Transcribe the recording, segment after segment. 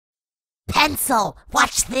Pencil,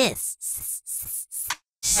 watch this.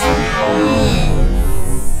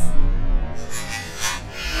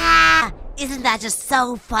 Isn't that just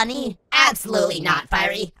so funny? Absolutely not,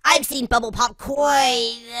 Fiery. I've seen bubble pop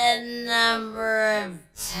Quite a number of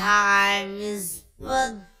times,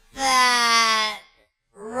 but that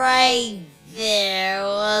right there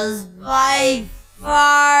was by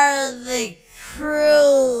far the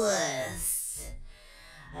cruelest.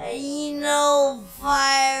 You know,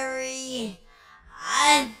 Fiery,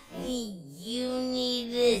 I think you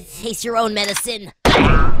need to taste your own medicine.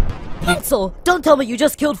 Pencil, don't tell me you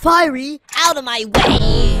just killed Fiery! Out of my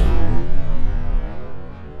way!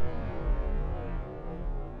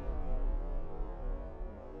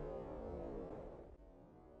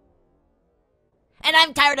 And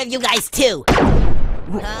I'm tired of you guys too!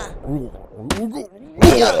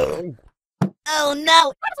 Oh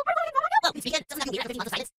no!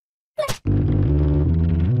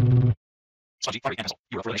 Spongy, Fiery, and Pencil,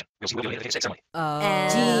 you are a relation. We'll see what you'll get at the case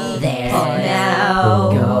There's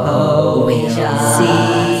now going to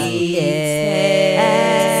see it.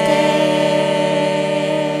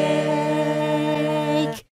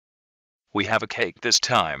 We have a cake this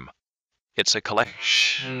time. It's a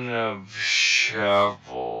collection of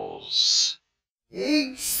shovels.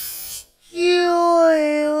 Excuse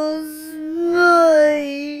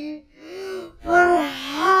me, but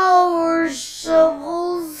how are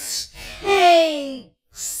shovels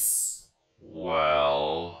cakes?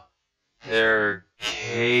 Well, they're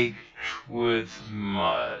caked with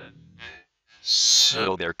mud.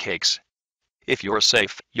 So they're cakes. If you're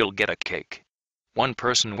safe, you'll get a cake. One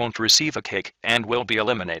person won't receive a cake and will be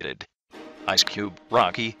eliminated. Ice Cube,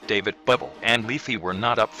 Rocky, David, Bubble, and Leafy were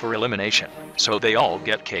not up for elimination, so they all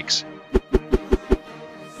get cakes.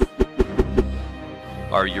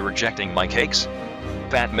 Are you rejecting my cakes?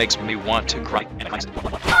 That makes me want to cry.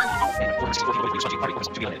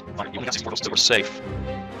 We're safe.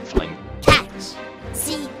 Fling. Catch!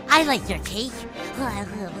 See, I like your cake.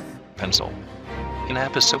 Pencil. In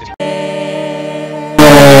episode.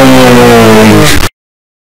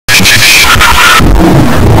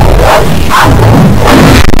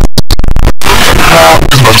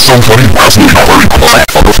 So funny,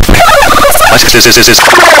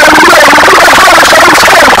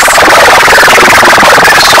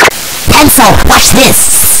 Pencil, watch this!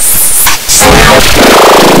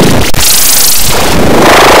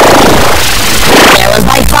 There was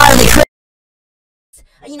by far the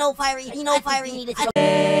You know, Fiery needed to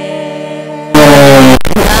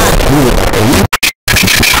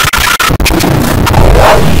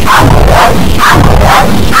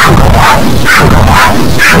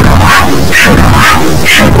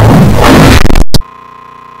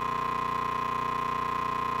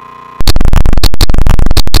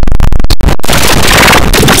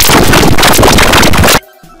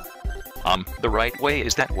The right way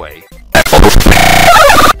is that way.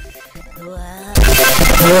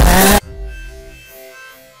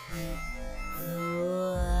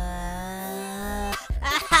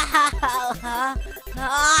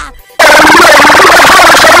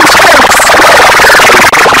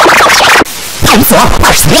 Pencil,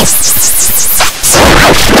 watch this!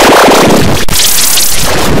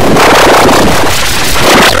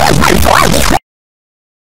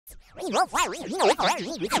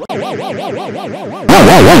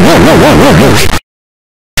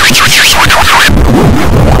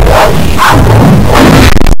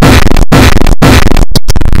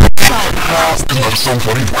 so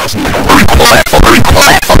funny. Isn't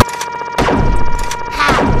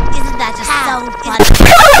that just so funny?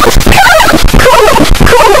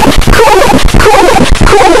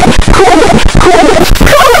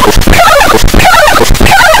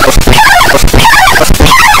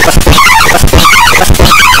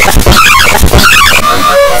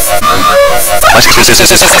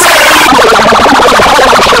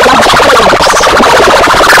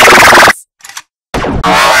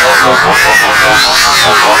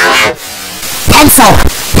 Pencil!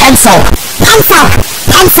 Pencil! Pencil!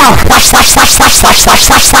 Pencil! Watch, watch, watch, watch, watch, watch,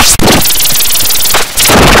 watch, watch!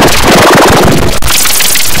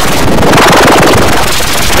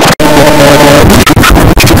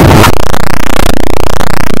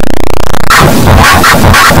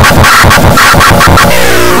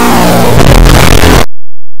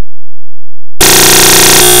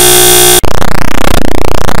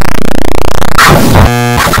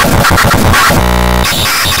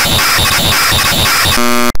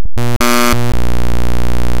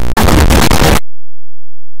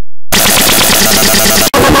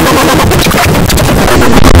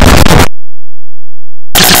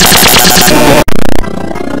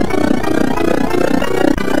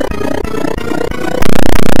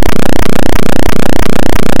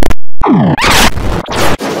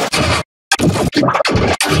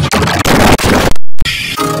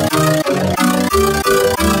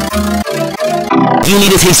 you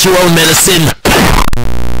need to taste your own medicine.